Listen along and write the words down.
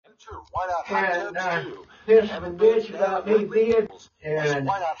and pissed and bitch about me being, and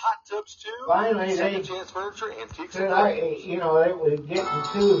finally they said it was getting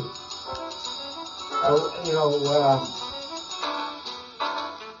too, it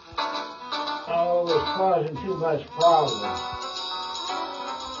was causing too much problem.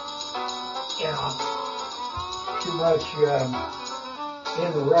 Too much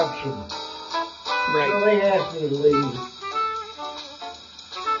interruption. Right. So they asked me to leave.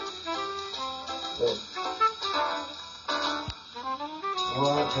 But,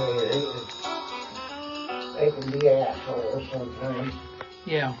 I'll tell you, they can be assholes sometimes.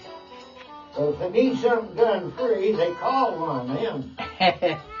 Yeah. So if they need something done free, they call on them.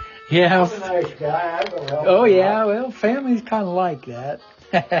 Yeah. I'm a nice guy. I will help. Oh, yeah. Well, family's kind of like that.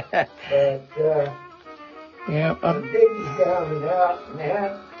 But, yeah. the diggy's down and out and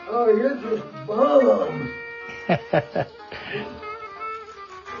that. Oh, you're just bum.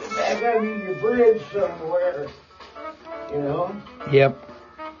 Back under your bridge somewhere, Yep.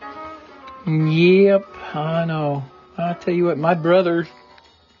 Yep, I know. I'll tell you what, my brother,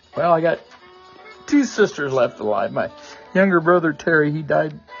 well, I got 2 sisters left alive. My younger brother, Terry, he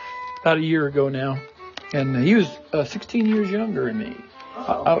died about a year ago now. And he was 16 years younger than me.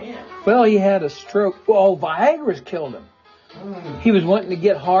 Man. Well, he had a stroke. Well, Viagra's killed him. He was wanting to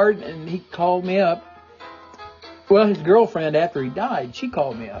get hard, and he called me up. Well, his girlfriend, after he died, she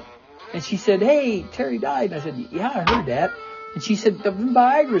called me up. And she said, "Hey, Terry died." And I said, "Yeah, I heard that." And she said, "The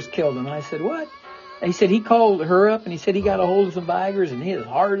Viagra's killed him." And I said, "What?" And he said he called her up, and he said he got a hold of some Viagra's, and he was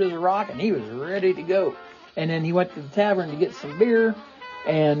hard as a rock, and he was ready to go. And then he went to the tavern to get some beer,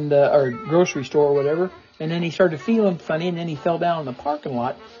 and or grocery store or whatever. And then he started feeling funny, and then he fell down in the parking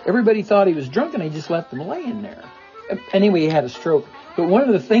lot. Everybody thought he was drunk, and they just left him laying there. Anyway, he had a stroke. But one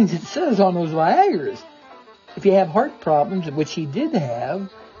of the things it says on those Viagra's, if you have heart problems, which he did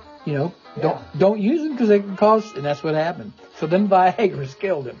have, don't use them because they can cause, and that's what happened. So them Viagra's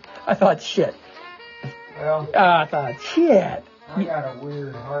killed him. I thought, shit. Well, I thought, shit. I got a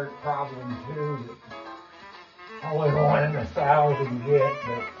weird heart problem too. Only 1 in 1,000 get,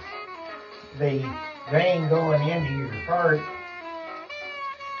 but the vein going into your heart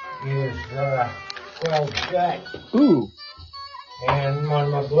is swelled shut. Ooh. And when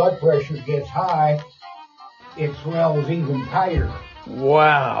my blood pressure gets high, it swells even tighter.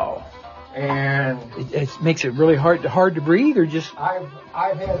 Wow. And it makes it really hard to breathe, or just? I've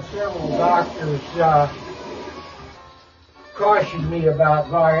had several doctors caution me about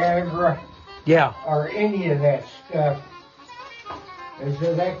Viagra. Yeah. Or any of that stuff. They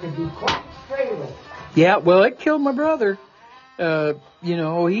said that could be quite fatal. Yeah, well, it killed my brother. I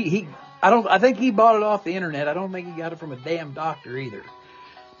think he bought it off the internet. I don't think he got it from a damn doctor either.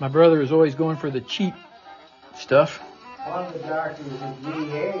 My brother was always going for the cheap stuff. One of the doctors at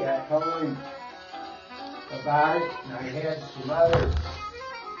VA, I told him about it, and I had some other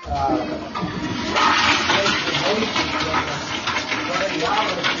information from the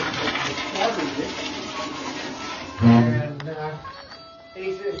cardiologist that discovered it. And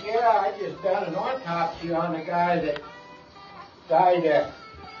he says, "Yeah, I just done an autopsy on a guy that died at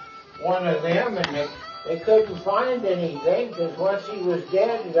one of them, and they couldn't find anything because once he was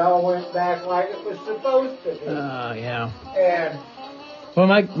dead, it all went back like it was supposed to be." Yeah. And well,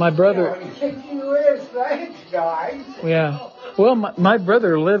 my brother. he said, "Thanks, guys." Yeah. Well, my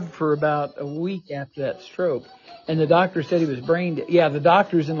brother lived for about a week after that stroke, and the doctor said he was brain dead. Yeah, the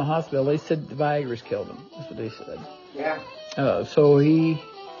doctors in the hospital, they said the Viagra's killed him. That's what they said. Yeah. So and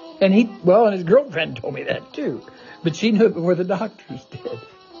his girlfriend told me that too, but she knew it before the doctors did.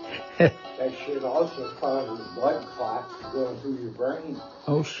 That shit also causes blood clots going through your brain.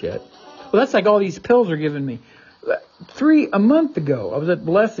 Oh, shit. Well, that's like all these pills are giving me. A month ago, I was at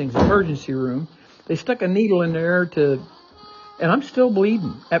Blessings emergency room. They stuck a needle in there and I'm still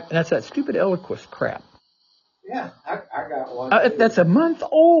bleeding. And that's that stupid Eliquis crap. Yeah, I got one. That's a month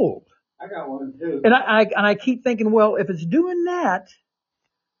old. I got one too. And I keep thinking, well, if it's doing that,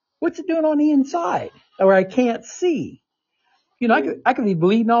 what's it doing on the inside? Or I can't see. I could be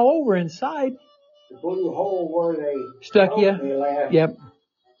bleeding all over inside. The blue hole where they stuck you. Yep.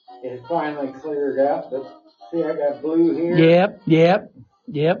 It finally cleared up, but see, I got blue here. Yep.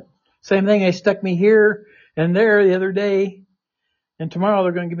 Same thing. They stuck me here and there the other day, and tomorrow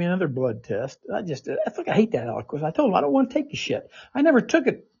they're going to give me another blood test. I hate that Eliquis. I told them I don't want to take the shit. I never took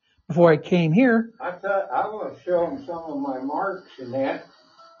it before I came here. I thought I want to show them some of my marks and that.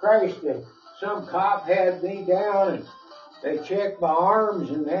 Christ, some cop had me down and they check my arms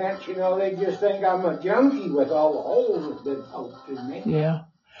and that, they just think I'm a junkie with all the holes that have been poked in me. Yeah.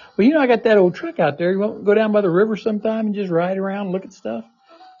 Well, I got that old truck out there. You want to go down by the river sometime and just ride around and look at stuff?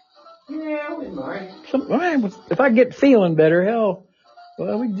 Yeah, we might. If I get feeling better, hell,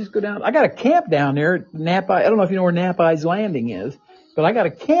 well, we can just go down. I got a camp down there at Napa. I don't know if you know where Napa's Landing is, but I got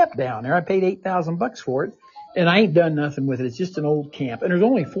a camp down there. I paid $8,000 for it, and I ain't done nothing with it. It's just an old camp, and there's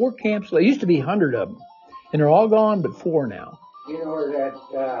only 4 camps. There used to be 100 of them, and they're all gone, but 4 now. You know where that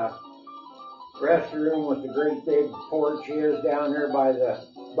restroom with the great big porch is down there by the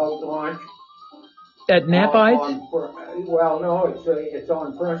boat launch? At Napa? Well, no, it's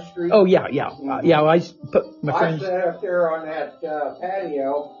on Front Street. Oh, yeah. Yeah, I put my friends. I sat up there on that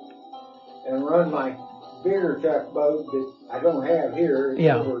patio and run my bigger tugboat that I don't have here. It's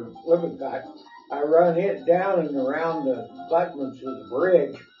over Lippincott. I run it down and around the abutments of the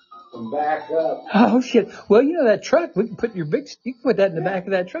bridge and back up. Oh, shit. Well, you know that truck, we can put you can put that in the back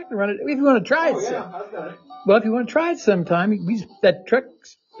of that truck and run it if you want to try it. Oh, yeah, I've done it. Well, if you want to try it sometime, that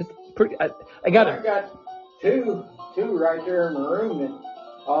truck's pretty, I got two right there in the room that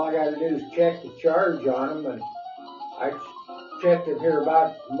all I got to do is check the charge on them, and I checked it here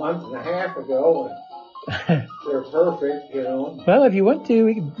about a month and a half ago, and they're perfect, you know. Well, if you want to,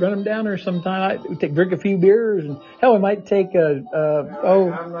 we can run them down there sometime. We drink a few beers, and hell, we might take I'm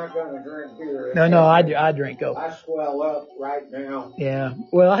not going to drink beer. No, I drink. Oh, I swell up right now. Yeah.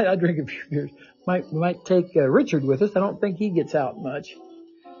 Well, I drink a few beers. We might take Richard with us. I don't think he gets out much.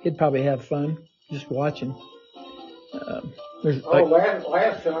 He'd probably have fun just watching.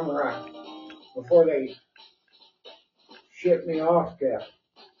 Last summer, before they shipped me off to.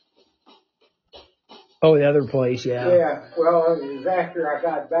 Oh, the other place, yeah. Yeah, well, it was after I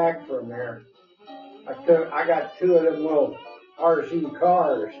got back from there. I got 2 of them little RC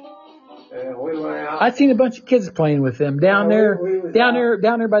cars, and we went out. I'd seen a bunch of kids playing with them down there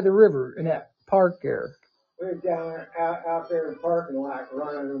by the river in that park there. We were out there in the parking lot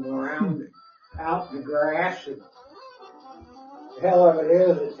running them around out in the grass. And the hell of it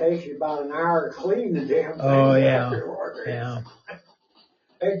is, it takes you about an hour to clean the damn thing. Oh, yeah. Afterwards. Yeah.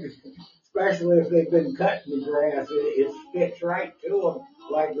 Especially if they've been cutting the grass, it sticks right to them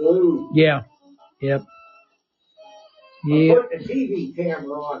like glue. Yeah. Yep. I put the TV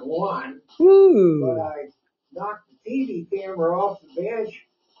camera on one, Woo. but I knocked the TV camera off the bench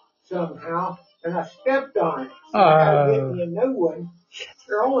somehow, and I stepped on it. So I had to get me a new one.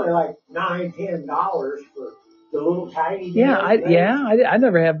 They're only like $9-10 for the little tiny. I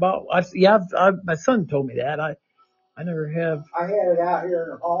never have bought. My son told me that. I never have. I had it out here in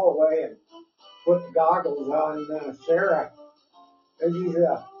the hallway and put the goggles on Sarah, and she said,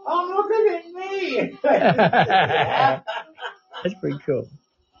 "Oh, look at me!" That's pretty cool.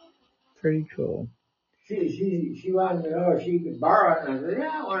 Pretty cool. She wanted to know if she could borrow it, and I said,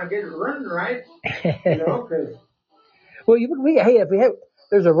 "Yeah, I want to get it running right." You know, because. Well,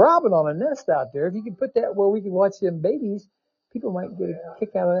 there's a robin on a nest out there. If you could put that where we can watch them babies, people might get a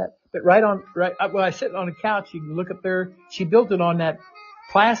kick out of that. But when I sit on a couch, you can look up there. She built it on that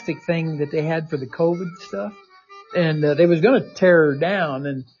plastic thing that they had for the COVID stuff, and they was going to tear her down,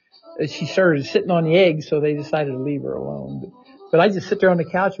 and she started sitting on the eggs, so they decided to leave her alone. But I just sit there on the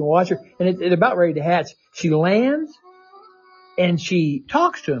couch and watch her, and it's about ready to hatch. She lands, and she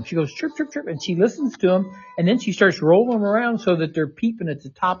talks to him. She goes, chirp, chirp, chirp, and she listens to him, and then she starts rolling them around so that they're peeping at the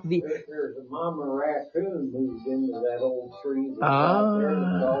top of the... There's a mama raccoon moved into that old tree that's out there.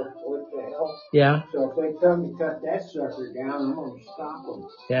 What the hell? Yeah. So if they come and cut that sucker down, I'm going to stop them.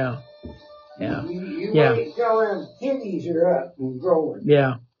 Yeah. Yeah. You wait till them kitties are up and growing.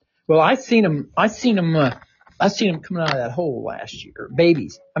 Yeah. Well, I seen them coming out of that hole last year.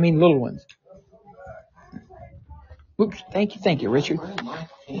 Babies. I mean, little ones. Oops. Thank you, Richard.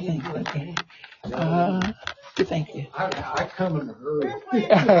 Thank you. I come in a hurry.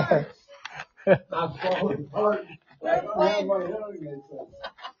 I'm falling apart.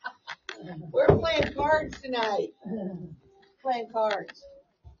 We're playing cards tonight. Playing cards.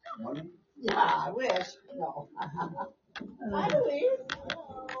 Yeah, I wish. No. Hi, Louise.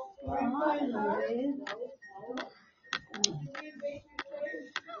 Hi, Louise.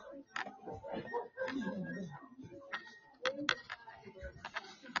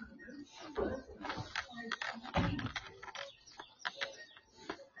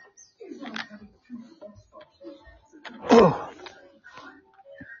 Oh.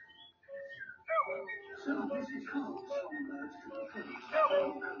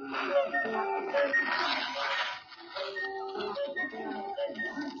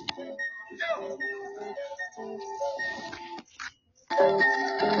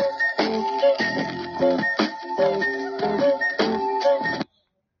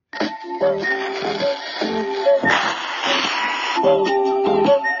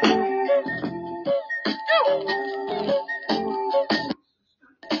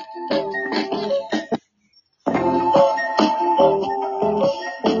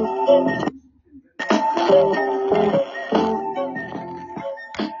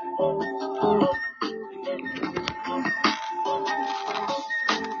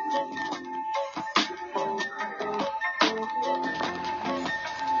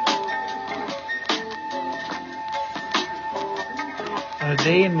 A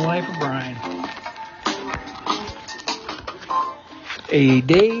day in the life of Brian. A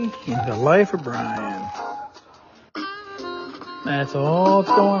day in the life of Brian. That's all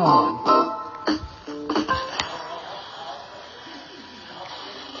that's going on.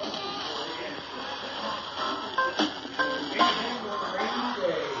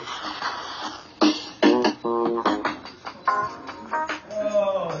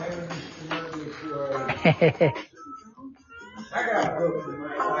 I got a book you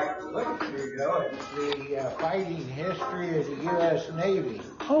might like to look through, though. It's the fighting history of the U.S. Navy.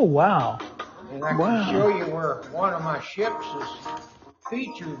 Oh, wow. And I can show you where one of my ships is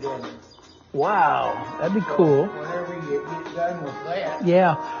featured in it. Wow, that'd be cool. Whenever you get done with that.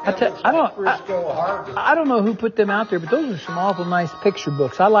 Yeah, I don't know who put them out there, but those are some awful nice picture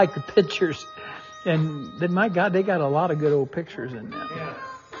books. I like the pictures, and then, my God, they got a lot of good old pictures in them. Yeah.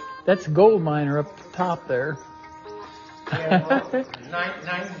 That's a gold miner up the top there. Yeah, well,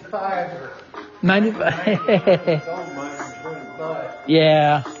 95 or 95. gold miners wouldn't buy.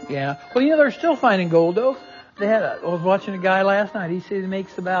 Yeah. Well, they're still finding gold though. I was watching a guy last night. He said he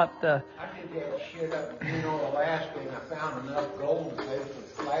makes about. I did that shit up in Alaska, and I found enough gold to pay for the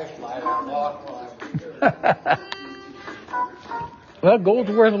flashlight I lost while I was there. Well,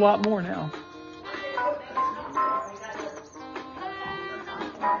 gold's worth a lot more now.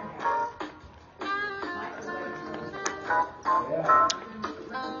 Yeah.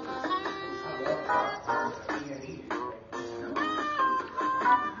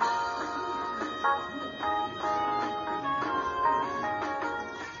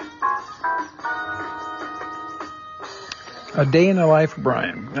 A day in the life of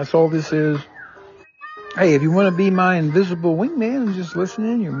Brian. That's all this is. Hey, if you want to be my invisible wingman and just listen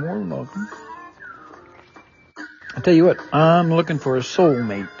in, you're more than welcome. I'll tell you what, I'm looking for a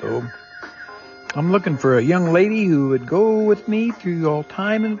soulmate, though. I'm looking for a young lady who would go with me through all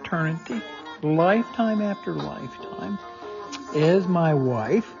time and eternity, lifetime after lifetime, as my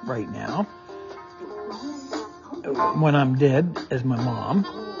wife right now. When I'm dead, as my mom.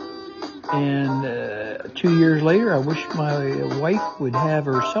 And 2 years later, I wish my wife would have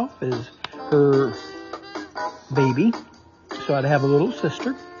herself as her baby, so I'd have a little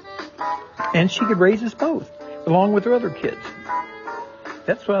sister, and she could raise us both, along with her other kids.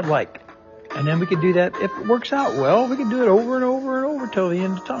 That's what I'd like. And then we could do that. If it works out well, we could do it over and over and over till the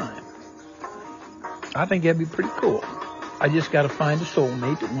end of time. I think that'd be pretty cool. I just got to find a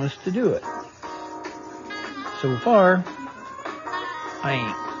soulmate that wants to do it. So far, I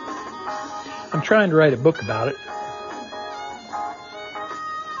ain't. I'm trying to write a book about it.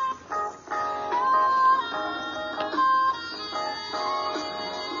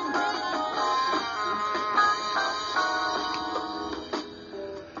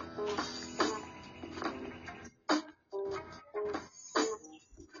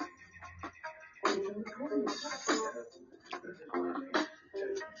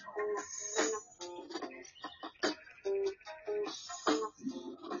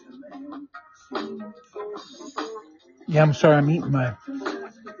 Yeah, I'm sorry, I'm eating my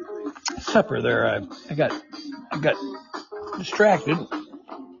supper there. I got distracted.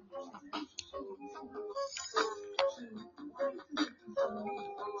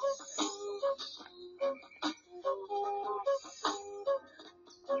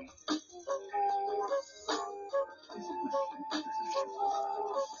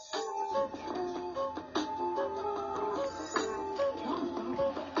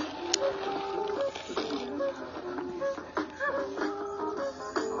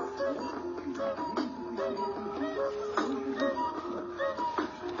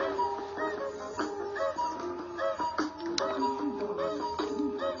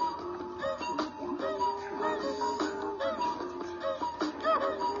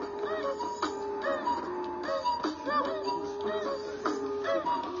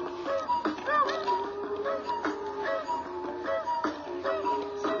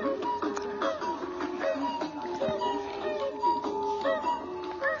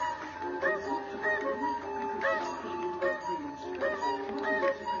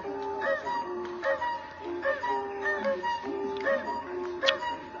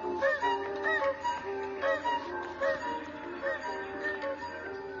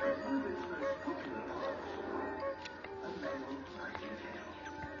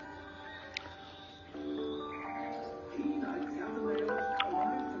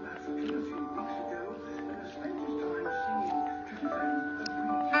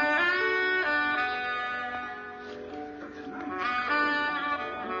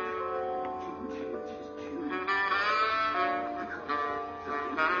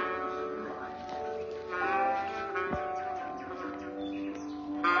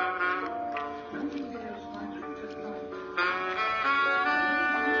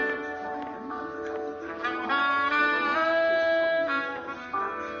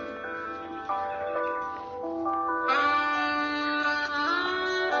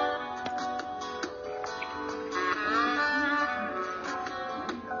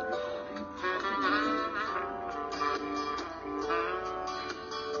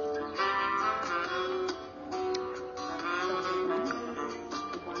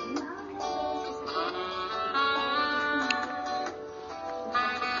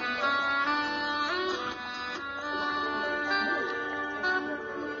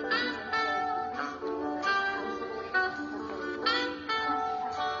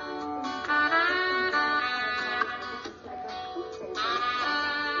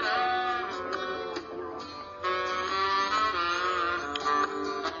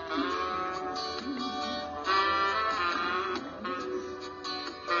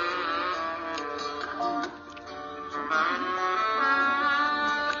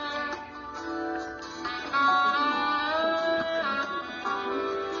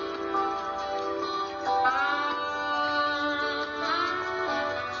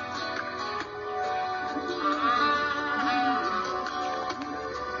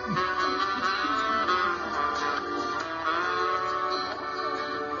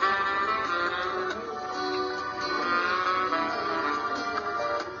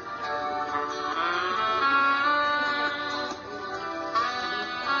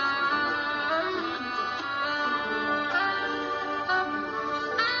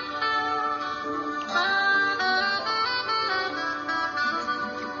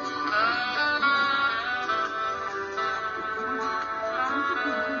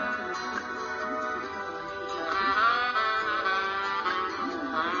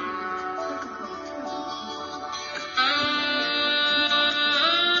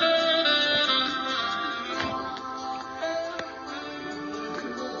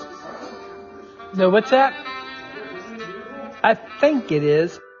 No, what's that? I think it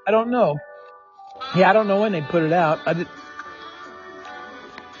is. I don't know. Yeah, I don't know when they put it out. Did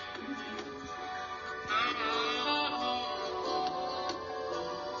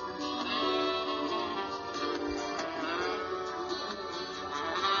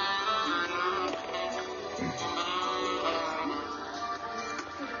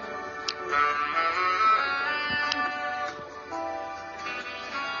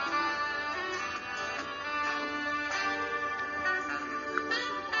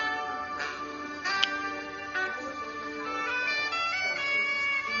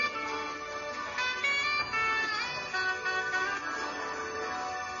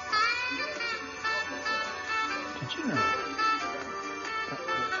you know?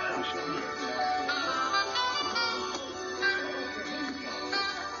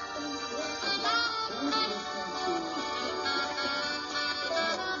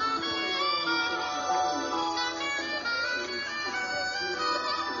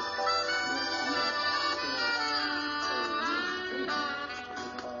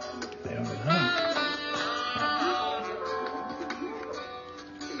 They don't know.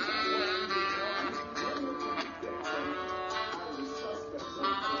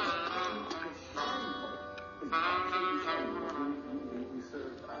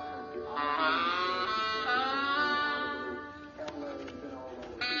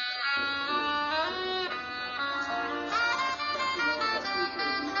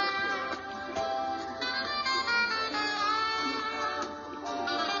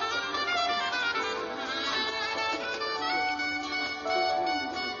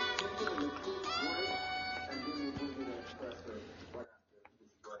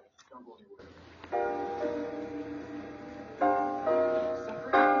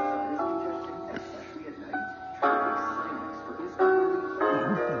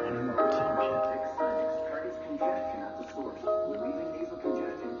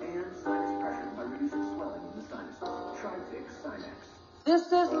 This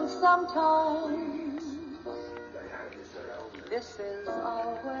isn't sometimes, this is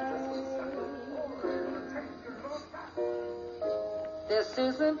always. This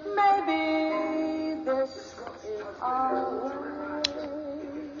isn't maybe, this is always.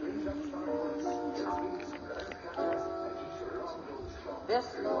 This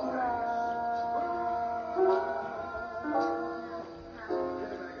is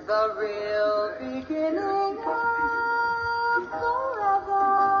the real beginning of forever.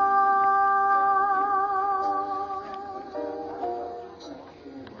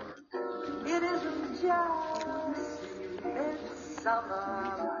 It isn't just this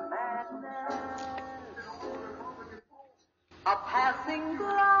summer madness, a passing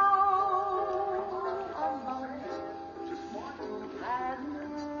glow amongst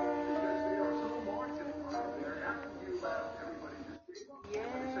madness. Yes,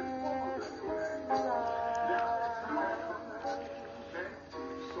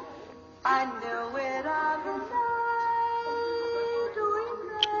 I knew it on the night we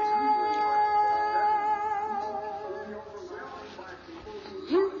met.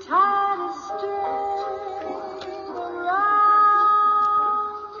 You tied a string around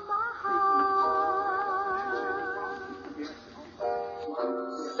my heart.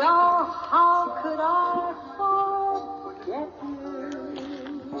 So how could I forget you?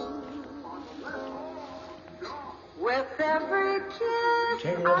 With every kiss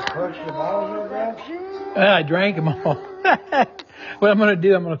Take a little push the bottles over there. I drank them all. What I'm going to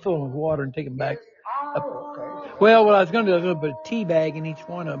do, I'm going to fill them with water and take them back. Well, what I was going to do, I was going to put a tea bag in each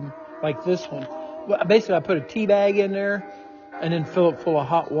one of them, like this one. Well, basically, I put a tea bag in there and then fill it full of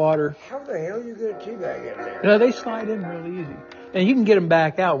hot water. How the hell you get a tea bag in there? You know, they slide in really easy. And you can get them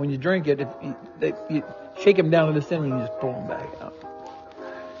back out when you drink it. If you shake them down to this end and you just pull them back out.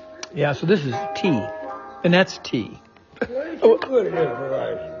 Yeah, so this is tea. And that's tea. Well, it's good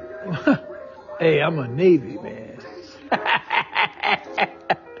information. Hey, I'm a Navy man.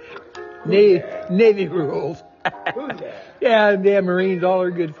 Navy rules. Who's that? Yeah, damn Marines, all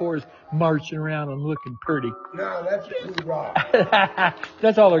they're good for is marching around and looking pretty. No, that's too raw.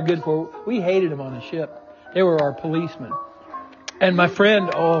 That's all they're good for. We hated them on the ship. They were our policemen. And my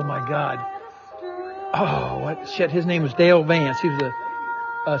friend, oh my God. Oh, what shit. His name was Dale Vance. He was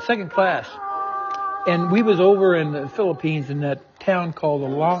a second class. And we was over in the Philippines in that town called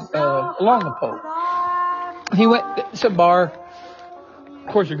Olongapo. He went, it's a bar. Of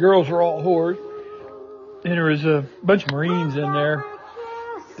course, the girls were all whores. And there was a bunch of Marines in there.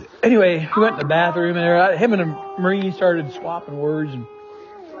 Anyway, he went in the bathroom and there, him and the Marine started swapping words. And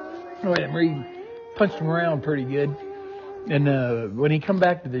anyway, the Marine punched him around pretty good. And when he come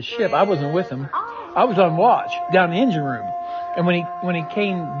back to the ship, I wasn't with him. I was on watch down in the engine room. And when he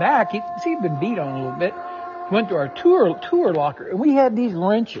came back, he'd been beat on a little bit. He went to our tour locker, and we had these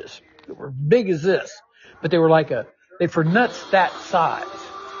wrenches that were big as this, but they were like they for nuts that size.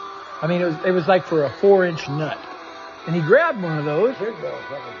 I mean, it was like for a 4-inch nut. And he grabbed one of those.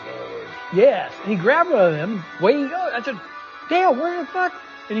 Yes. And he grabbed one of them. Away he goes. I said, Dale, where the fuck?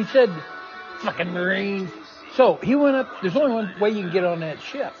 And he said, fucking Marines. So he went up. There's only one way you can get on that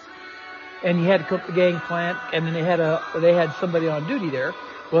ship. And you had to come up the gangplank, and then they had somebody on duty there.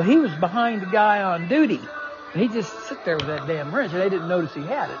 Well, he was behind the guy on duty. And he just sit there with that damn wrench, and they didn't notice he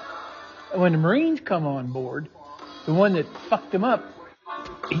had it. And when the Marines come on board, the one that fucked him up,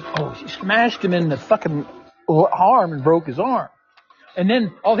 he smashed him in the fucking arm and broke his arm. And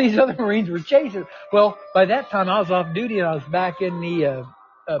then all these other Marines were chasing. Well, by that time I was off duty and I was back in the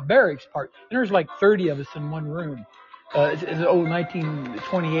barracks part. And there was like 30 of us in one room. It's an old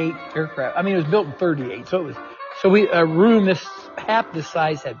 1928 aircraft. I mean, it was built in 38. So a room half this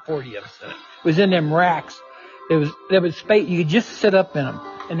size had 40 of us in it. It was in them racks. There was space. You could just sit up in them.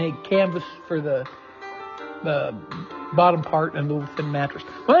 And they canvas for the bottom part and a little thin mattress.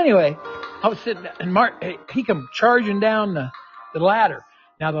 Well, anyway, I was sitting there, and he come charging down the ladder.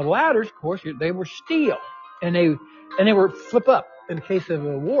 Now the ladders, of course, they were steel, and they were flip up. In the case of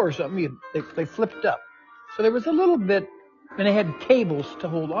a war or something, they flipped up. So there was a little bit, and they had cables to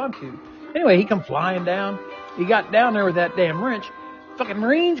hold on to. Anyway, he come flying down. He got down there with that damn wrench. Fucking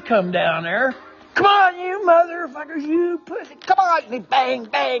Marines come down there. Come on, you motherfuckers, you pussy. Come on. They bang,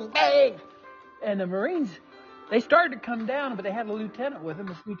 bang, bang. And the Marines, they started to come down, but they had a lieutenant with them.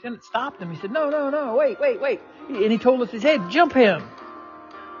 This lieutenant stopped them. He said, no, wait. And he told us, he said, jump him.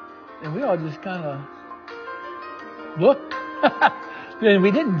 And we all just kind of looked. And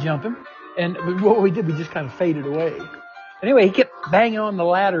we didn't jump him. And what we did, we just kind of faded away. Anyway, he kept banging on the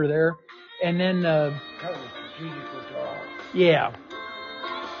ladder there. And then, that was strategically drawn. Yeah.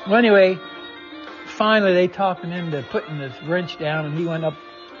 Well, anyway, finally they talked him into putting this wrench down, and he went up,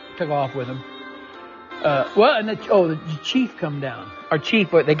 took off with him. The chief come down. Our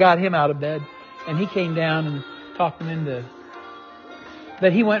chief, they got him out of bed, and he came down and talked him into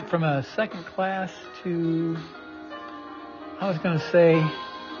that he went from a second class to, I was going to say,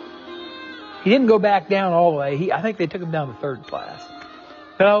 he didn't go back down all the way. I think they took him down to third class.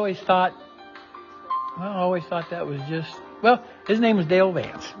 But I always thought that was just, his name was Dale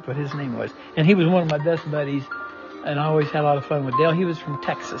Vance, but his name was. And he was one of my best buddies, and I always had a lot of fun with Dale. He was from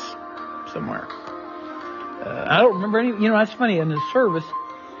Texas somewhere. I don't remember any, that's funny, in the service,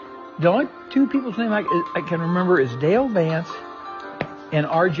 the only two people's name I can remember is Dale Vance and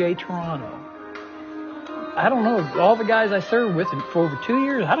R.J. Toronto. I don't know, all the guys I served with for over 2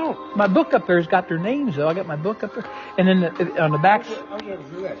 years, my book up there's got their names though. I got my book up there. And then on the back,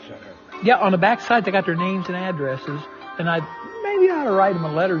 on the back side, they got their names and addresses. And maybe I ought to write them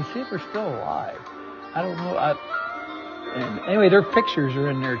a letter and see if they're still alive. I don't know. And anyway, their pictures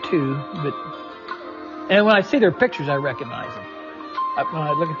are in there too. And when I see their pictures, I recognize them. When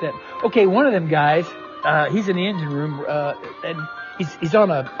I look at that. Okay, one of them guys, he's in the engine room, and he's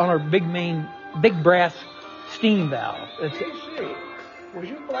on our big brass steam valve. Was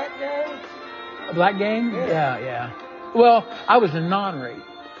you a black guy? A black game? Yeah. Well, I was a non-rate.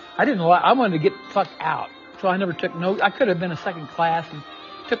 I wanted to get the fuck out. So I never took notes. I could have been a second class and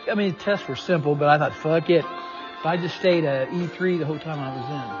the tests were simple, but I thought, fuck it. So I just stayed at E3 the whole time I was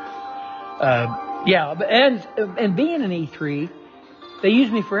in. And being an E3, they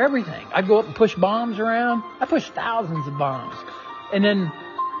used me for everything. I'd go up and push bombs around. I pushed thousands of bombs. And then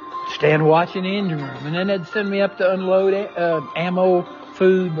stand watch in the engine room. And then they'd send me up to unload ammo,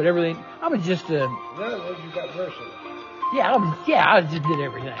 food, whatever I was just in other words, you got versatile. I just did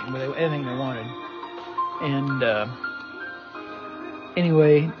everything, anything they wanted. And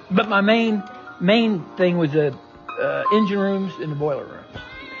anyway, but my main thing was the engine rooms and the boiler rooms.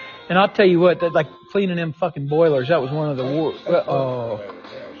 And I'll tell you what, that like cleaning them fucking boilers, that was one of the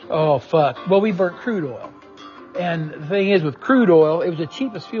oh fuck. Well, we burnt crude oil. And the thing is, with crude oil, it was the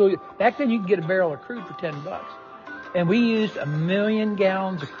cheapest fuel. Back then, you could get a barrel of crude for $10. And we used 1 million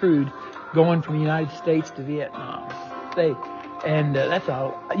gallons of crude going from the United States to Vietnam. That's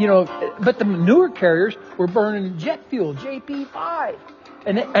all, but the newer carriers were burning jet fuel, JP5.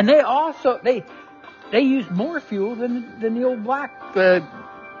 And they also, they used more fuel than the old black, so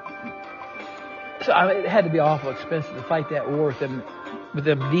it had to be awful expensive to fight that war with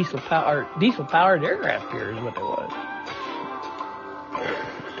them diesel powered aircraft carriers is what it was.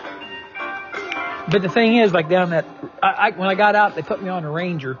 But the thing is, like down that, when I got out, they put me on a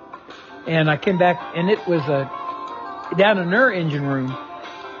Ranger, and I came back, and it was down in their engine room,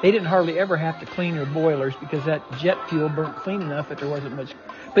 they didn't hardly ever have to clean their boilers because that jet fuel burnt clean enough that there wasn't much.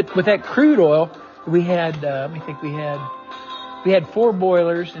 But with that crude oil, we had, let me think, we had 4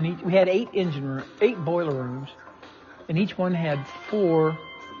 boilers, and we had 8 boiler rooms, and each one had 4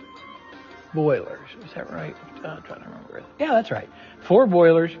 boilers. Was that right? I'm trying to remember. Yeah, that's right. 4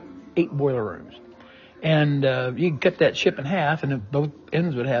 boilers, 8 boiler rooms. And you could cut that ship in half, and both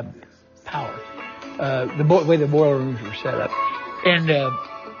ends would have power. The way the boiler rooms were set up. And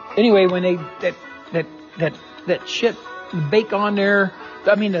anyway, when that shit would bake on there,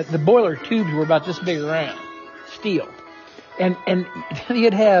 I mean, the boiler tubes were about this big around, steel. And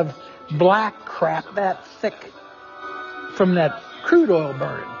you'd have black crap that thick from that crude oil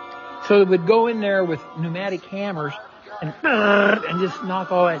burning. So it would go in there with pneumatic hammers and just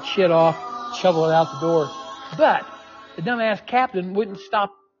knock all that shit off, shovel it out the door. But the dumbass captain wouldn't.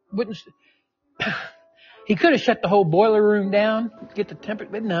 He could have shut the whole boiler room down, get the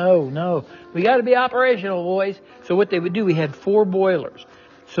temperature, but no. We got to be operational, boys. So what they would do, we had 4 boilers.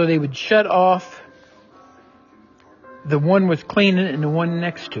 So they would shut off the one with cleaning and the one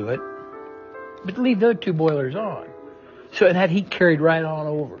next to it, but leave the other 2 boilers on. So it had heat carried right on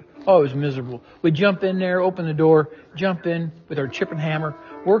over. Oh, it was miserable. We'd jump in there, open the door, jump in with our chip and hammer,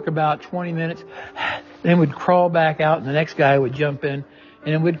 work about 20 minutes, then we'd crawl back out, and the next guy would jump in,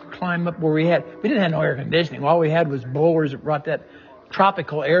 and then we'd climb up where we didn't have no air conditioning. All we had was blowers that brought that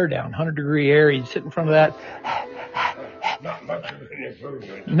tropical air down, 100-degree air. You'd sit in front of that. Not much of an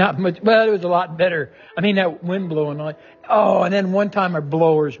improvement. Not much. Well, it was a lot better. I mean, that wind blowing on. Oh, and then one time our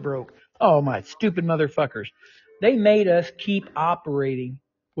blowers broke. Oh, my stupid motherfuckers. They made us keep operating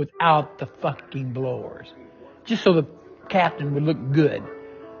without the fucking blowers, just so the captain would look good.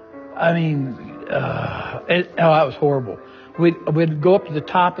 I mean, that was horrible. We'd go up to the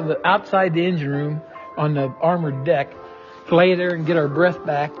top of outside the engine room on the armored deck, lay there and get our breath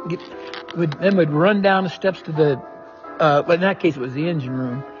back. Then we'd run down the steps to but in that case it was the engine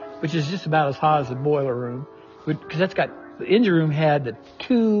room, which is just about as hot as the boiler room, because the engine room had the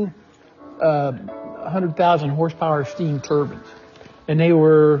 2 100,000 horsepower steam turbines, and they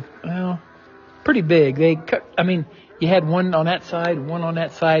were pretty big. You had one on that side, and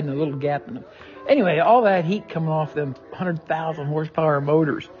a little gap in them. Anyway, all that heat coming off them 100,000 horsepower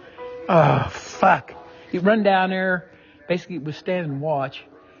motors. Oh, fuck. You run down there, basically was standing and watch,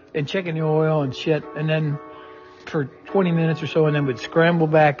 and checking the oil and shit, and then for 20 minutes or so, and then we'd scramble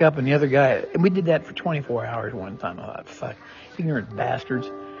back up, and the other guy, and we did that for 24 hours one time. I thought, fuck, ignorant bastards.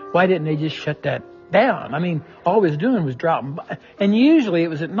 Why didn't they just shut that down? I mean, all we was doing was dropping, and usually it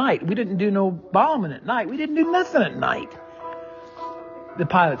was at night. We didn't do no bombing at night. We didn't do nothing at night. The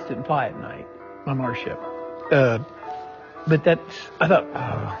pilots didn't fly at night on our ship. But I thought,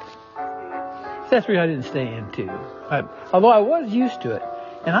 that's the reason I didn't stay in too. Although I was used to it.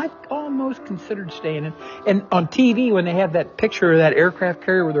 And I almost considered staying in. And on TV, when they have that picture of that aircraft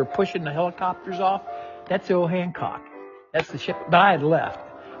carrier where they're pushing the helicopters off, that's the old Hancock. That's the ship. But I had left.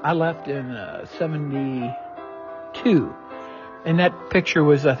 I left in 72. And that picture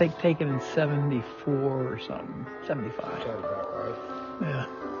was, I think, taken in 74 or something. 75. Sounds about right. Yeah.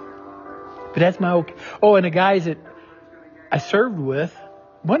 But that's my old... Oh, and the guys that I served with,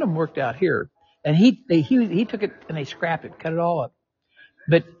 one of them worked out here. And he took it and they scrapped it, cut it all up.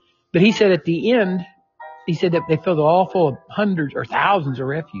 But he said at the end, he said that they filled it all full of hundreds or thousands of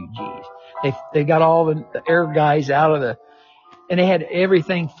refugees. They got all the air guys out of and they had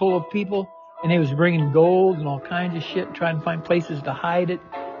everything full of people, and they was bringing gold and all kinds of shit, trying to find places to hide it.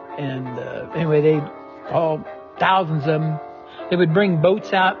 And anyway, thousands of them. They would bring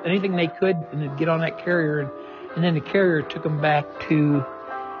boats out, anything they could, and they'd get on that carrier, and then the carrier took them back to,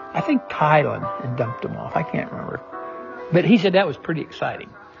 I think, Thailand, and dumped them off. I can't remember. But he said that was pretty exciting.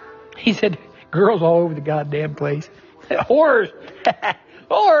 He said girls all over the goddamn place. Whores!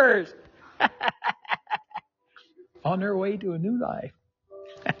 Whores! On their way to a new life.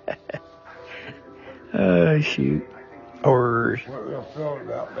 Oh, shoot. Whores. What real feeling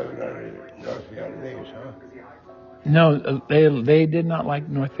about living under North Vietnamese, huh? No, they did not like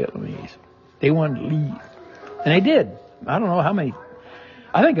North Vietnamese. They wanted to leave. And they did. I don't know how many.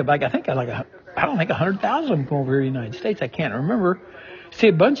 I think 100,000 come over here to the United States. I can't remember. See,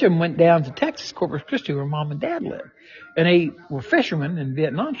 a bunch of them went down to Texas, Corpus Christi, where Mom and Dad lived. And they were fishermen in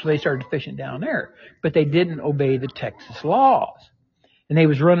Vietnam, so they started fishing down there. But they didn't obey the Texas laws. And they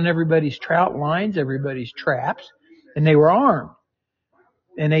was running everybody's trout lines, everybody's traps, and they were armed.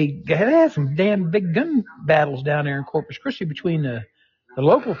 And they had some damn big gun battles down there in Corpus Christi between the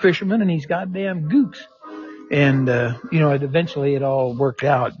local fishermen and these goddamn gooks. And, eventually it all worked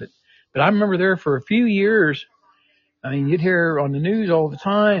out. But I remember there for a few years, I mean, you'd hear on the news all the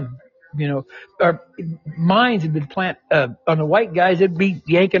time. You know, our mines had been on the white guys. They'd be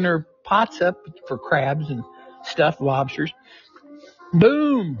yanking their pots up for crabs and stuff, lobsters.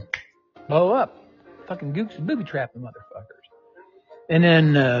 Boom, blow up. Fucking gooks and booby trapping motherfuckers. And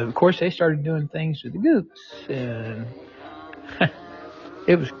then, of course, they started doing things with the gooks, and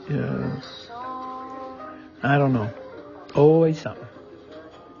it was, I don't know, always something.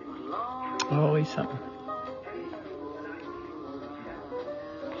 Always something.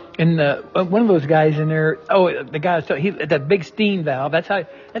 And one of those guys in there, the guy was that big steam valve. That's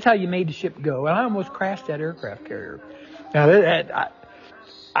how you made the ship go. And I almost crashed that aircraft carrier. Now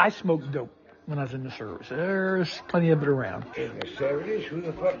I smoked dope when I was in the service. There's plenty of it around. In the 70s, who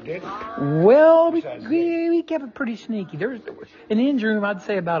the fuck did it? Well, we kept it pretty sneaky. In the engine room, I'd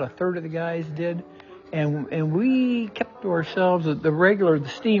say about a third of the guys did, and we kept to ourselves.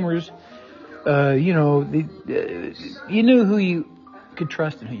 The steamers. You know, you knew who you could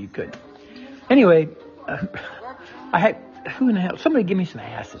trust and who you couldn't. Anyway, who in the hell? Somebody give me some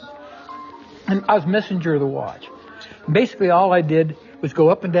acid. And I was messenger of the watch. Basically, all I did was go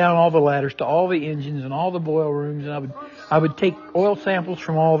up and down all the ladders to all the engines and all the boil rooms, and I would take oil samples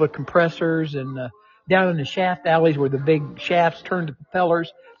from all the compressors and down in the shaft alleys where the big shafts turn to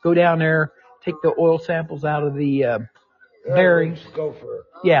propellers. Go down there, take the oil samples out of the bearings. Go for it.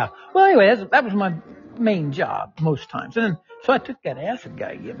 Yeah. Well, anyway, that was my main job most times. And so I took that acid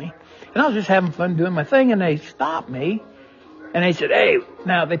guy to get me, and I was just having fun doing my thing, and they stopped me, and they said, "Hey,"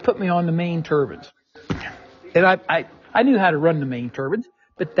 now they put me on the main turbines. And I knew how to run the main turbines,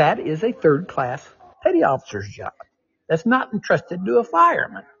 but that is a third class petty officer's job. That's not entrusted to a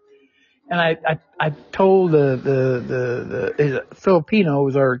fireman. And I told the Filipino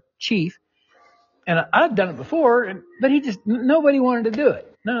was our chief, and I'd done it before, but nobody wanted to do it.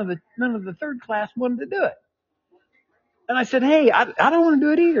 None of the third class wanted to do it. And I said, "Hey, I don't want to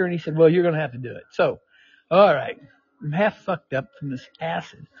do it either." And he said, "Well, you're going to have to do it." So, all right, I'm half fucked up from this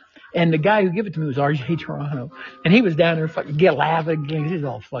acid. And the guy who gave it to me was R.J. Toronto. And he was down there fucking laughing. He's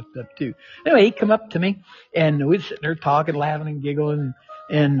all fucked up too. Anyway, he come up to me, and we were sitting there talking, laughing and giggling.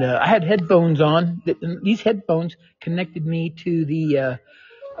 And I had headphones on. These headphones connected me to the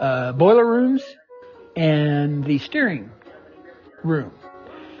boiler rooms and the steering room.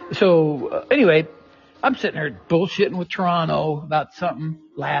 So anyway, I'm sitting there bullshitting with Toronto about something,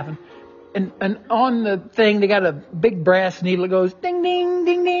 laughing. And on the thing, they got a big brass needle that goes ding, ding,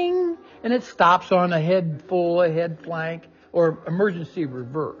 ding, ding. And it stops on a head full, a head flank, or emergency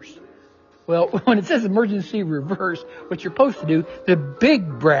reverse. Well, when it says emergency reverse, what you're supposed to do, the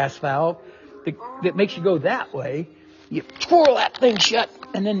big brass valve that makes you go that way, you twirl that thing shut,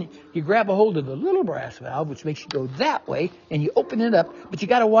 and then you grab a hold of the little brass valve, which makes you go that way, and you open it up. But you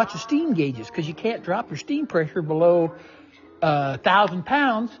got to watch the steam gauges, because you can't drop your steam pressure below 1,000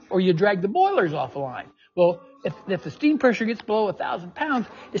 pounds, or you drag the boilers off the line. Well, if the steam pressure gets below 1,000 pounds,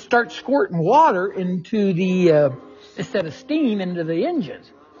 it starts squirting water into the instead of steam into the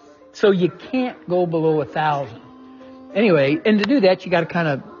engines. So you can't go below 1,000. Anyway, and to do that, you got to kind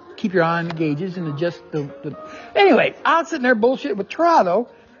of keep your eye on the gauges and adjust the. Anyway, I was sitting there bullshit with Toronto,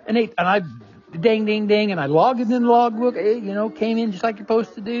 and I ding, ding, ding, and I logged it in the logbook. Came in just like you're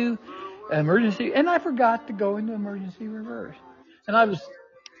supposed to do. Emergency, and I forgot to go into emergency reverse. And I was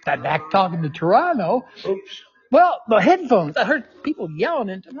back talking to Toronto. Oops. Well, the headphones, I heard people yelling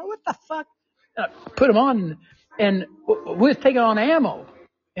into me, "What the fuck?" And I put them on, and we was taking on ammo.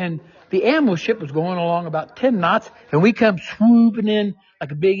 And the ammo ship was going along about 10 knots, and we come swooping in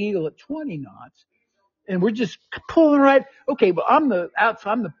like a big eagle at 20 knots. And we're just pulling right. Okay, but I'm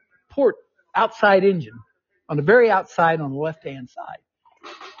the port outside engine, on the very outside on the left-hand side.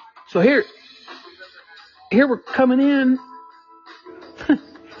 So here we're coming in,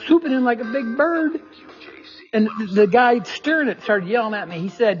 swooping in like a big bird, and the guy steering it started yelling at me. He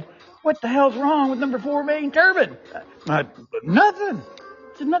said, "What the hell's wrong with number 4 main turbine?" Nothing.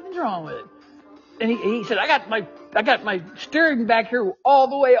 I said, "Nothing's wrong with it." And he said, I got my steering back here all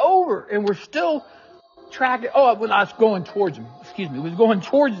the way over, and we're still tracking. Oh, when I was going towards him, it was going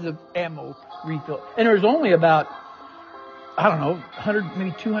towards the ammo refill, and there was only about, I don't know, 100,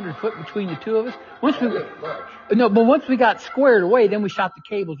 maybe 200 foot between the two of us. But once we got squared away, then we shot the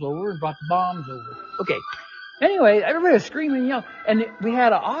cables over and brought the bombs over. Okay. Anyway, everybody was screaming and yelling, and we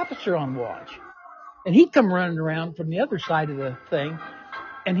had an officer on watch, and he'd come running around from the other side of the thing,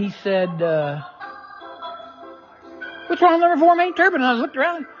 and he said, "What's wrong with number 4 main turbine?" And I looked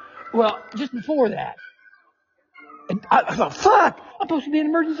around. Well, just before that, and I thought, fuck, I'm supposed to be in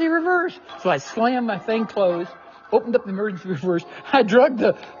emergency reverse. So I slammed my thing closed, opened up the emergency reverse. I drugged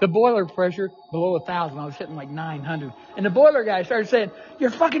the boiler pressure below 1,000. I was hitting like 900. And the boiler guy started saying,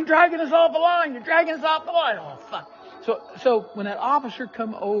 "You're fucking dragging us off the line. You're dragging us off the line." Oh, fuck. So when that officer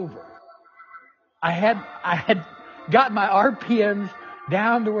come over, I had got my RPMs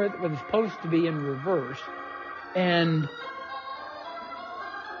down to where it was supposed to be in reverse. And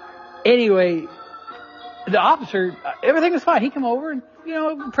anyway, the officer, everything was fine. He came over and,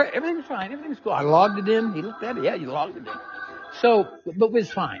 everything was fine. Everything was cool. I logged it in. He looked at it. Yeah, you logged it in. So, but it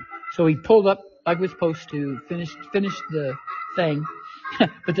was fine. So he pulled up like we were supposed to, finished the thing.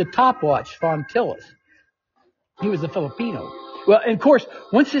 But the top watch, Fontillas, he was a Filipino. Well, and of course,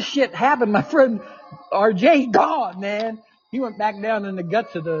 once this shit happened, my friend RJ gone, man. He went back down in the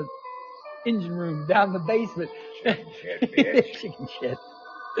guts of the engine room, down in the basement. Chicken shit.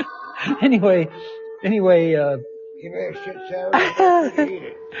 Anyway, You made a shit sandwich and eat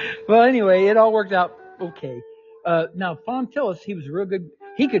it. well, anyway, it all worked out okay. Now, Fontillas, he was real good.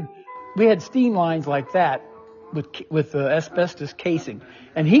 We had steam lines like that with asbestos casing,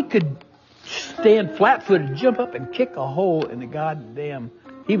 and he could stand flat-footed, jump up and kick a hole in the goddamn.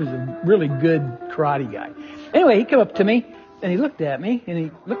 He was a really good karate guy. Anyway, he came up to me and he looked at me and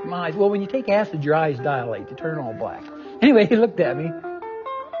he looked at my eyes. Well, when you take acid, your eyes dilate to turn all black. Anyway, he looked at me.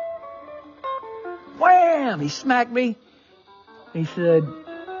 Wham! He smacked me. He said,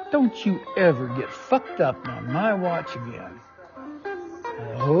 "Don't you ever get fucked up on my watch again."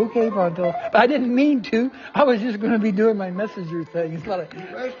 Okay, Ponto. But I didn't mean to. I was just going to be doing my messenger thing. It's not a... You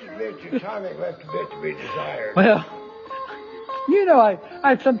must admit your timing left a bit to be desired. Well,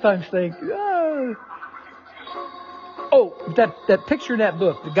 I sometimes think, that picture in that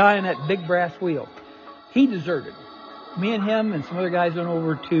book, the guy in that big brass wheel, he deserted. Me and him and some other guys went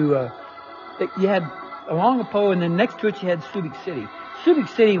over to, you had Olongapo, and then next to it you had Subic City. Subic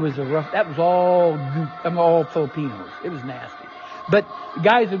City was that was all Filipinos. It was nasty. But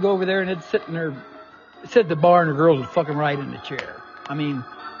guys would go over there and they'd sit at the bar, and the girls would fuck them right in the chair. I mean,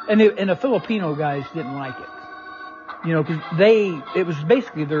 and the Filipino guys didn't like it. Because it was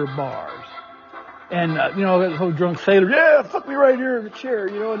basically their bars. And, that whole drunk sailor, "Yeah, fuck me right here in the chair,"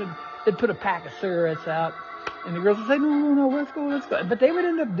 and they'd put a pack of cigarettes out. And the girls would say, no, let's go. But they would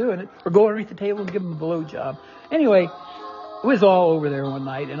end up doing it, or go underneath the table and give them a blowjob. Anyway, it was all over there one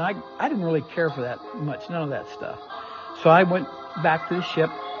night, and I didn't really care for that much, none of that stuff. So I went back to the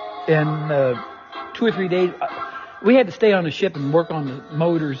ship, and 2 or 3 days, we had to stay on the ship and work on the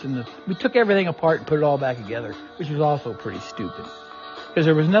motors, and we took everything apart and put it all back together, which was also pretty stupid. Because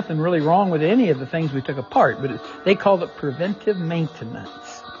there was nothing really wrong with any of the things we took apart, but they called it preventive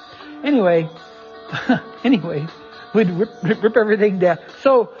maintenance. Anyway, we'd rip everything down.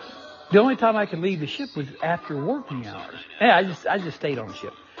 So the only time I could leave the ship was after working hours. Yeah, I just stayed on the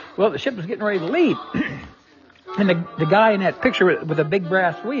ship. Well, the ship was getting ready to leave. And the guy in that picture with a big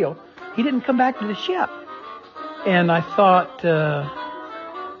brass wheel, he didn't come back to the ship. And I thought,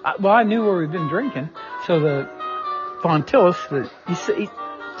 I knew where we'd been drinking. So the Fontillas, he said,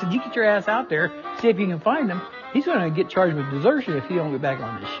 "You get your ass out there, see if you can find him. He's going to get charged with desertion if he don't get back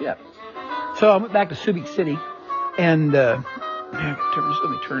on the ship." So I went back to Subic City, and let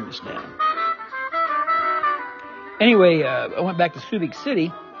me turn this down. Anyway, I went back to Subic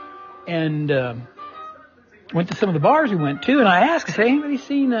City, and went to some of the bars we went to, and I asked, "Has anybody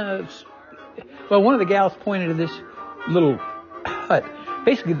seen?" One of the gals pointed to this little hut.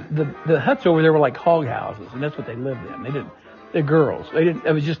 Basically, the huts over there were like hog houses, and that's what they lived in. They're girls.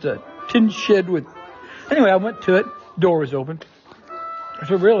 It was just a tin shed with. Anyway, I went to it. Door was open. There's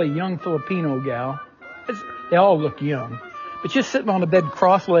a really young Filipino gal. They all look young, but just sitting on the bed,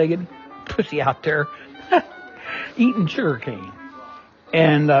 cross-legged, pussy out there, eating sugarcane.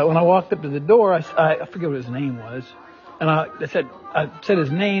 And when I walked up to the door, I forget what his name was, and I said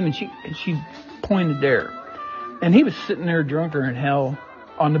his name, and she pointed there, and he was sitting there drunker than hell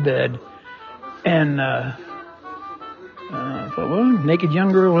on the bed, and I thought, well, naked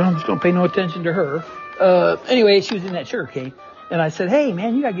young girl, well, just don't pay no attention to her. Anyway, she was in that sugarcane, and I said, "Hey,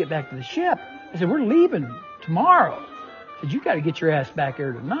 man, you got to get back to the ship." I said, "We're leaving tomorrow." I said, "You got to get your ass back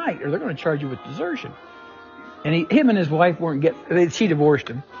there tonight, or they're going to charge you with desertion." And him and his wife she divorced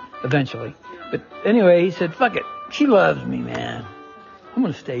him eventually. But anyway, he said, "Fuck it. She loves me, man. I'm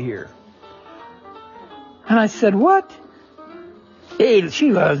going to stay here." And I said, "What?" "Hey,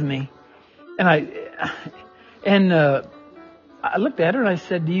 she loves me." And I looked at her and I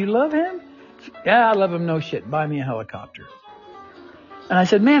said, "Do you love him?" "Yeah, I love him, no shit. Buy me a helicopter." And I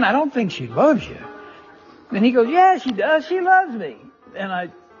said, "Man, I don't think she loves you." And he goes, "Yeah, she does. She loves me."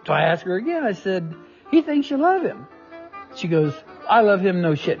 So I asked her again. I said, "He thinks you love him." She goes, "I love him,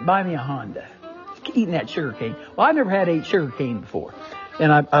 no shit. Buy me a Honda." eating that sugar cane. Well, I never had ate sugar cane before.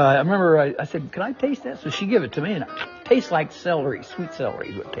 And I remember I said, can I taste that? So she gave it to me, and it tastes like celery. Sweet celery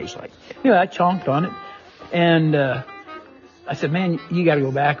is what it tastes like. Anyway, I chomped on it, and I said, man, you got to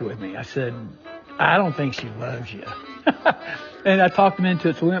go back with me. I said, I don't think she loves you. And I talked him into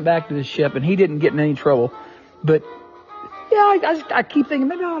it, so we went back to the ship, and he didn't get in any trouble. But, yeah, I keep thinking,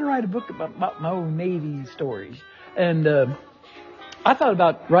 maybe I ought to write a book about my old Navy stories. And I thought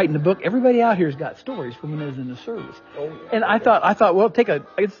about writing a book. Everybody out here's got stories from when they was in the service. Oh, yeah. And I thought, well,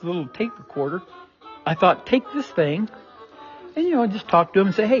 it's a little tape recorder. I thought, take this thing, and, just talk to them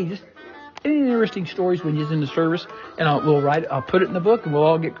and say, hey, just any interesting stories when you're in the service, and I'll put it in the book, and we'll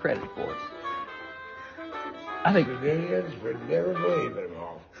all get credit for it. I think the Indians would never believe it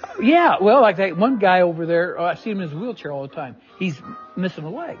all. Yeah, well, like that one guy over there, I see him in his wheelchair all the time. He's missing a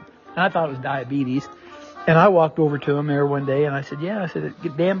leg. And I thought it was diabetes. And I walked over to him there one day, and I said,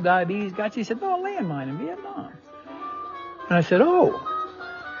 damn diabetes got you? He said, no, a landmine in Vietnam. And I said, oh.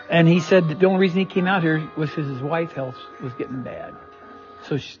 And he said that the only reason he came out here was because his wife's health was getting bad.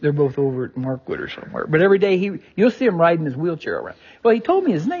 So they're both over at Markwood or somewhere. But every day you'll see him riding his wheelchair around. Well, he told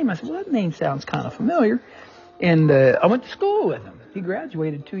me his name. I said, well, that name sounds kind of familiar. And I went to school with him. He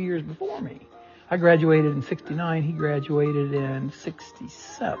graduated 2 years before me. I graduated in 69. He graduated in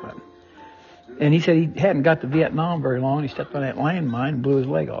 67. And he said he hadn't got to Vietnam very long. He stepped on that landmine and blew his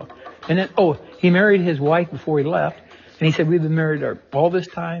leg off. And then, he married his wife before he left. And he said, we've been married all this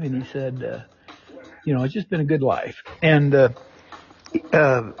time. And he said, it's just been a good life. And so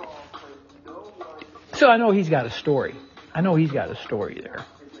I know he's got a story. I know he's got a story there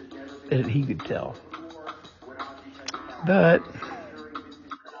that he could tell. But,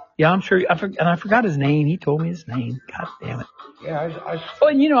 yeah, I'm sure, I forgot his name. He told me his name. God damn it. Yeah, and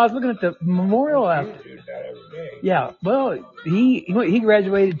I was looking at the memorial after. Yeah, well, he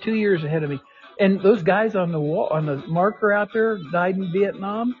graduated 2 years ahead of me. And those guys on the wall, on the marker out there, died in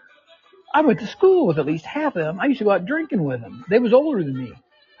Vietnam. I went to school with at least half of them. I used to go out drinking with them. They was older than me.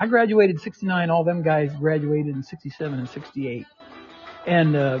 I graduated in 69. All them guys graduated in 67 and 68.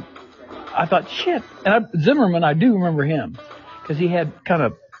 And, I thought, shit. And Zimmerman, I do remember him because he had kind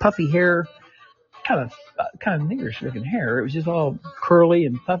of puffy hair, kind of niggerish looking hair. It was just all curly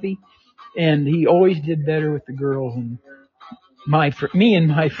and puffy. And he always did better with the girls. And me and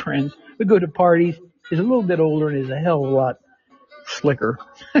my friends would go to parties. He's a little bit older and he's a hell of a lot slicker.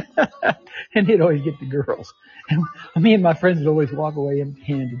 And he'd always get the girls. And me and my friends would always walk away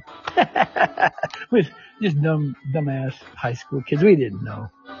empty-handed. With just dumbass high school kids. We didn't know.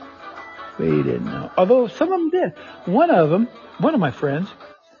 Although some of them did. One of my friends,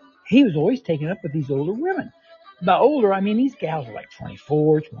 he was always taken up with these older women. By older, I mean these gals were like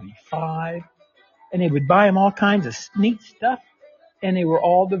 24, 25. And they would buy him all kinds of neat stuff. And they were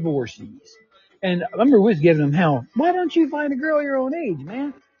all divorcees. And I remember we was giving him hell. Why don't you find a girl your own age,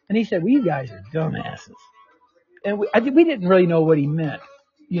 man? And he said, well, you guys are dumbasses. And we didn't really know what he meant,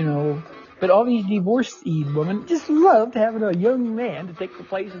 But all these divorcee women just loved having a young man to take the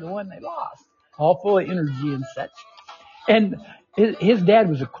place of the one they lost. All full of energy and such. And his dad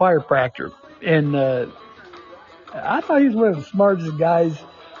was a chiropractor. And I thought he was one of the smartest guys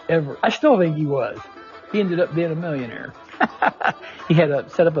ever. I still think he was. He ended up being a millionaire. He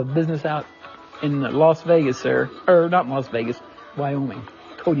had set up a business out in Las Vegas there. Or not Las Vegas, Wyoming.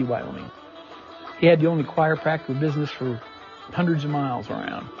 Cody, Wyoming. He had the only chiropractor business for hundreds of miles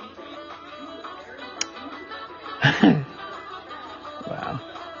around. Wow.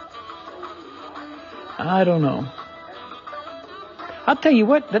 I don't know. I'll tell you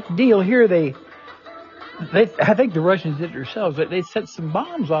what, that deal here, I think the Russians did it themselves, but they set some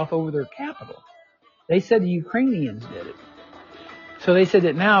bombs off over their capital. They said the Ukrainians did it. So they said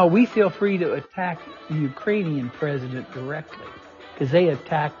that now we feel free to attack the Ukrainian president directly because they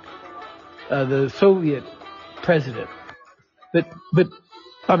attacked the Soviet president. But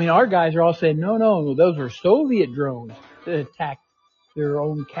I mean, our guys are all saying, no, those are Soviet drones that attacked their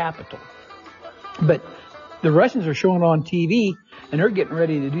own capital. But the Russians are showing on TV, and they're getting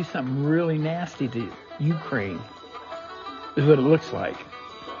ready to do something really nasty to Ukraine, is what it looks like.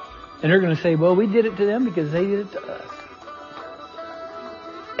 And they're going to say, well, we did it to them because they did it to us.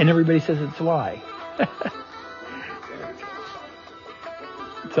 And everybody says it's a lie.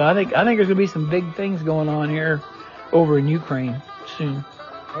 So I think there's going to be some big things going on here over in Ukraine soon.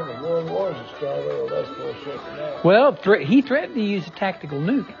 Every world wars has started over less bullshit than that. Well, he threatened to use a tactical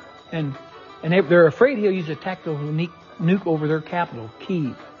nuke, and they're afraid he'll use a tactical nuke over their capital,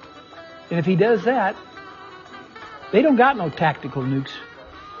 Kyiv. And if he does that, they don't got no tactical nukes.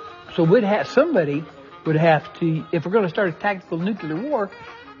 So somebody would have to, if we're going to start a tactical nuclear war,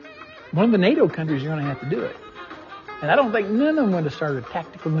 one of the NATO countries are going to have to do it. And I don't think none of them want to start a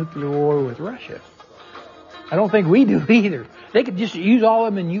tactical nuclear war with Russia. I don't think we do either. They could just use all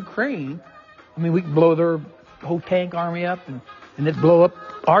of them in Ukraine. I mean, we could blow their whole tank army up and then blow up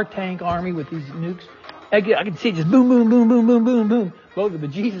our tank army with these nukes. I can see it just boom, boom, boom, boom, boom, boom, boom. Blow the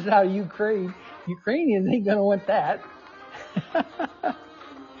bejesus out of Ukraine. Ukrainians ain't going to want that.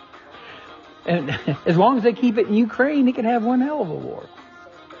 And as long as they keep it in Ukraine, they can have one hell of a war.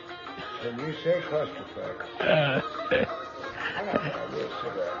 When you say clusterfuck, I got a real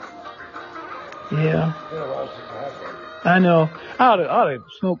cigarette. Yeah. It's been a while since I had one. I know. I ought to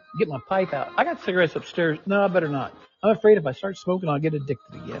smoke, get my pipe out. I got cigarettes upstairs. No, I better not. I'm afraid if I start smoking, I'll get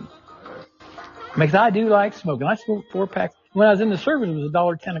addicted again. Because I do like smoking. I smoked 4 packs. When I was in the service, it was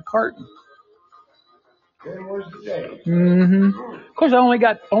 $1.10 a carton. Then where's the day? Mm-hmm. Of course, I only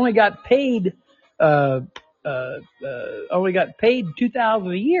got paid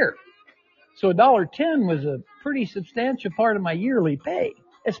 $2,000 a year. So $1.10 was a pretty substantial part of my yearly pay.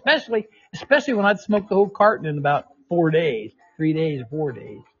 Especially when I'd smoke the whole carton in about 4 days, 3 days or 4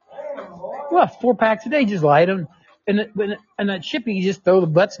 days. Well, 4 packs a day, just light them. And that shipping, you just throw the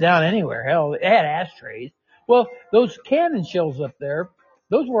butts down anywhere. Hell, it had ashtrays. Well, those cannon shells up there,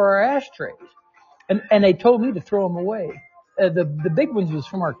 those were our ashtrays. And they told me to throw them away. The big ones was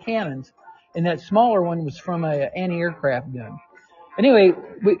from our cannons, and that smaller one was from a anti-aircraft gun. Anyway,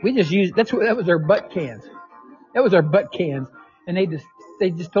 we just used, that was our butt cans. That was our butt cans. And they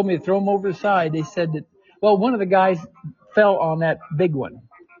just told me to throw them over the side. They said that, well, one of the guys fell on that big one.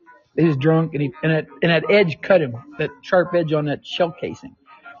 He was drunk and that edge cut him, that sharp edge on that shell casing.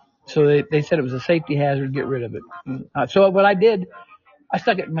 So they said it was a safety hazard, get rid of it. So what I did, I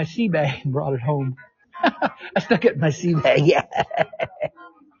stuck it in my sea bag and brought it home. I stuck it in my sea bag, yeah.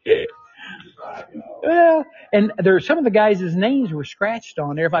 Well, and some of the guys' names were scratched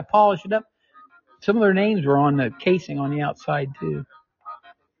on there. If I polish it up, some of their names were on the casing on the outside too.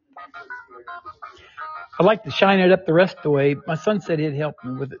 I'd like to shine it up the rest of the way. My son said he'd help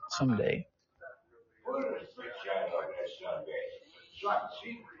me with it someday.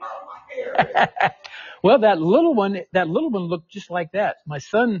 Well, that little one looked just like that. My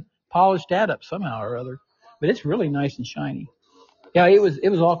son polished that up somehow or other, but it's really nice and shiny. Yeah, it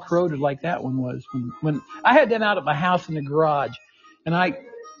was all corroded like that one was when I had them out at my house in the garage, and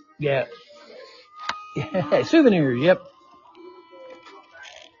yeah, souvenirs, yep.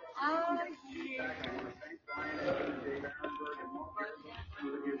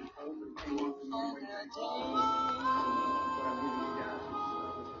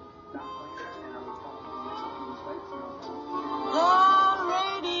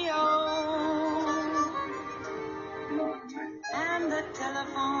 And the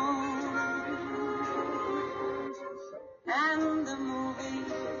telephone and the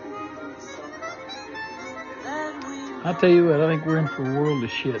movies that we I'll tell you what, I think we're in for a world of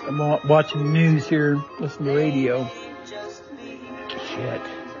shit. I'm watching the news here, listening to radio. Shit.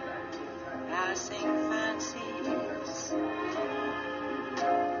 passing fancies.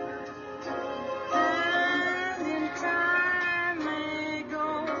 And in time may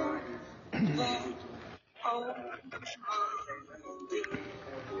go, but oh,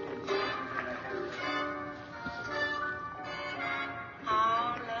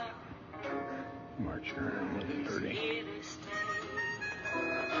 our love March 30. here to stay.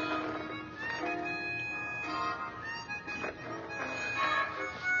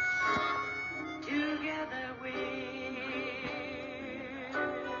 Together we're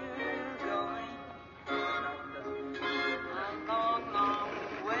going a long, long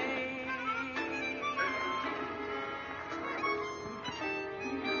way.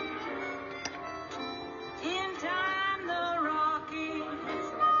 In time the Rockies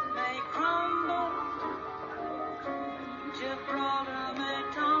may crumble, Gibraltar may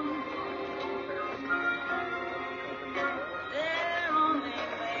tumble. They're only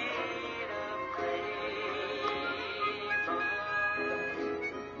made of clay.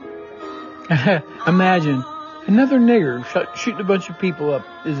 Imagine another nigger shooting a bunch of people up.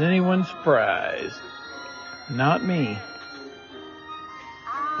 Is anyone surprised? Not me.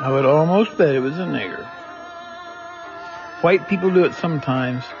 I would almost bet it was a nigger. White people do it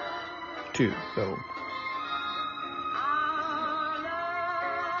sometimes, too, though.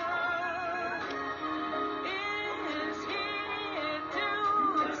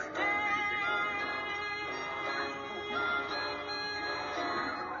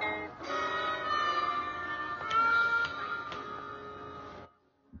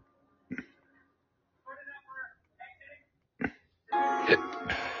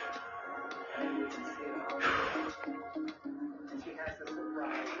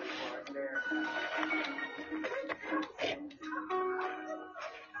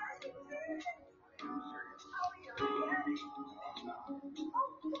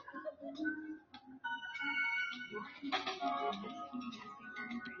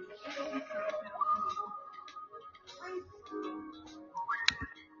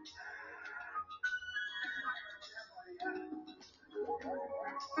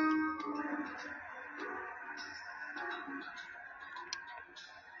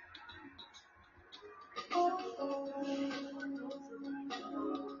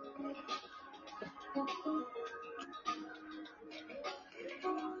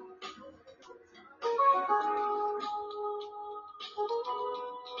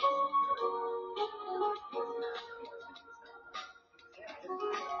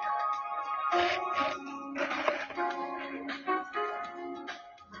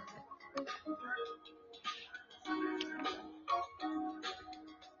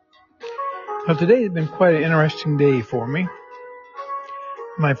 Well, today has been quite an interesting day for me.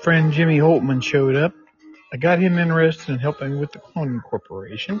 My friend Jimmy Holtman showed up. I got him interested in helping with the cloning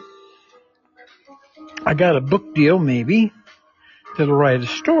corporation. I got a book deal, maybe, that'll write a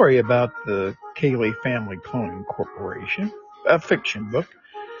story about the Cayley Family Cloning Corporation, a fiction book.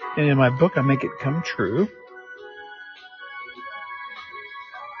 And in my book, I make it come true.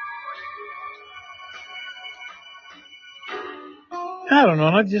 I don't know,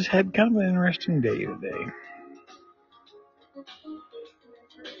 I just had kind of an interesting day today.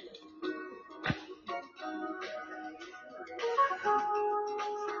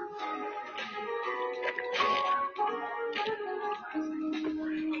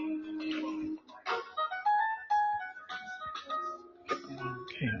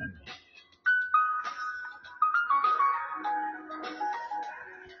 Okay.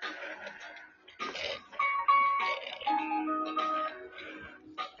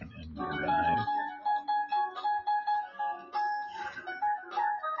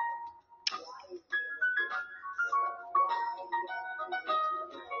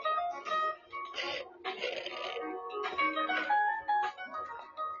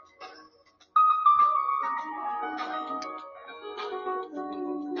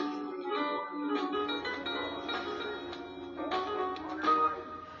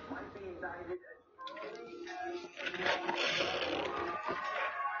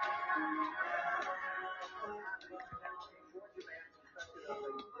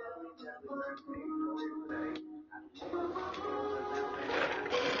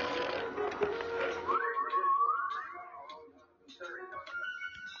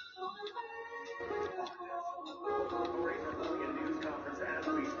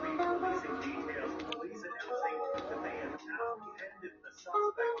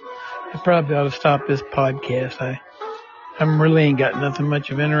 I probably ought to stop this podcast. I'm really ain't got nothing much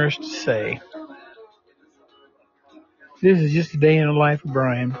of interest to say. This is just a day in the life of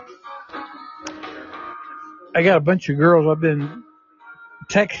Brian. I got a bunch of girls I've been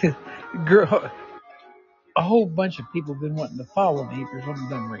texting. A whole bunch of people have been wanting to follow me for some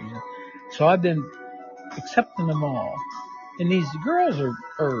dumb reason. So I've been accepting them all. And these girls are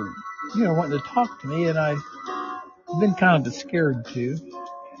wanting to talk to me, and I've been kind of scared to.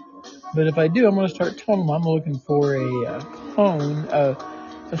 But if I do, I'm going to start telling them I'm looking for a clone, a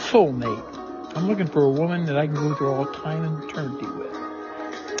soulmate. I'm looking for a woman that I can go through all time and eternity with.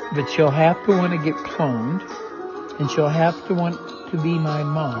 But she'll have to want to get cloned, and she'll have to want to be my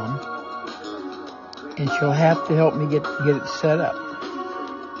mom, and she'll have to help me get it set up.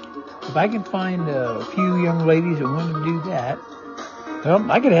 If I can find a few young ladies that want to do that, well,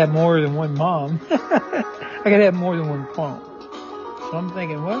 I could have more than one mom. I could have more than one clone. So I'm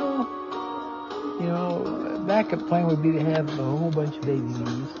thinking, well, backup plan would be to have a whole bunch of babies.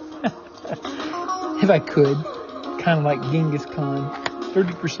 If I could. Kind of like Genghis Khan.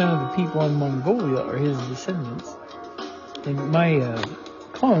 30% of the people in Mongolia are his descendants. And my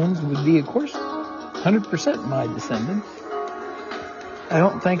clones would be, of course, 100% my descendants. I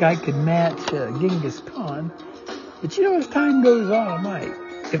don't think I could match Genghis Khan. But as time goes on, I might.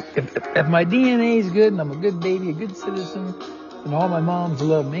 If my DNA is good and I'm a good baby, a good citizen, and all my moms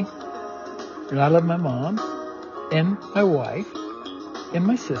love me, and I love my mom, and my wife, and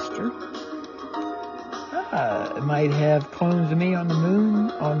my sister, I might have clones of me on the moon,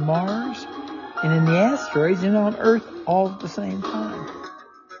 on Mars, and in the asteroids, and on Earth all at the same time.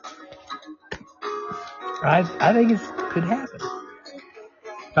 I think it could happen.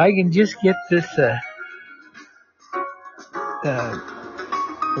 If I can just get this, if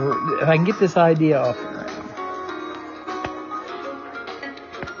I can get this idea off the ground.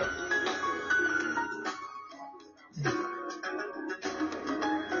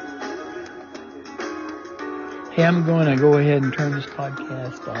 Hey, I'm going to go ahead and turn this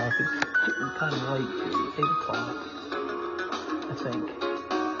podcast off. It's getting kind of late. It's 8 o'clock, I think.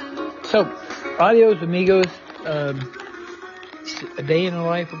 So, adios, amigos. It's a day in the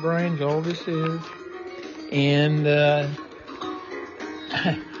life of Brian's all this is. And I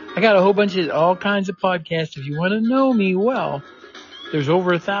got a whole bunch of all kinds of podcasts. If you want to know me well, there's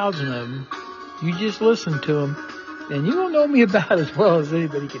over 1,000 of them. You just listen to them, and you don't know me about as well as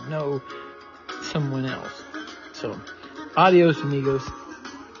anybody could know someone else. So, adios, amigos.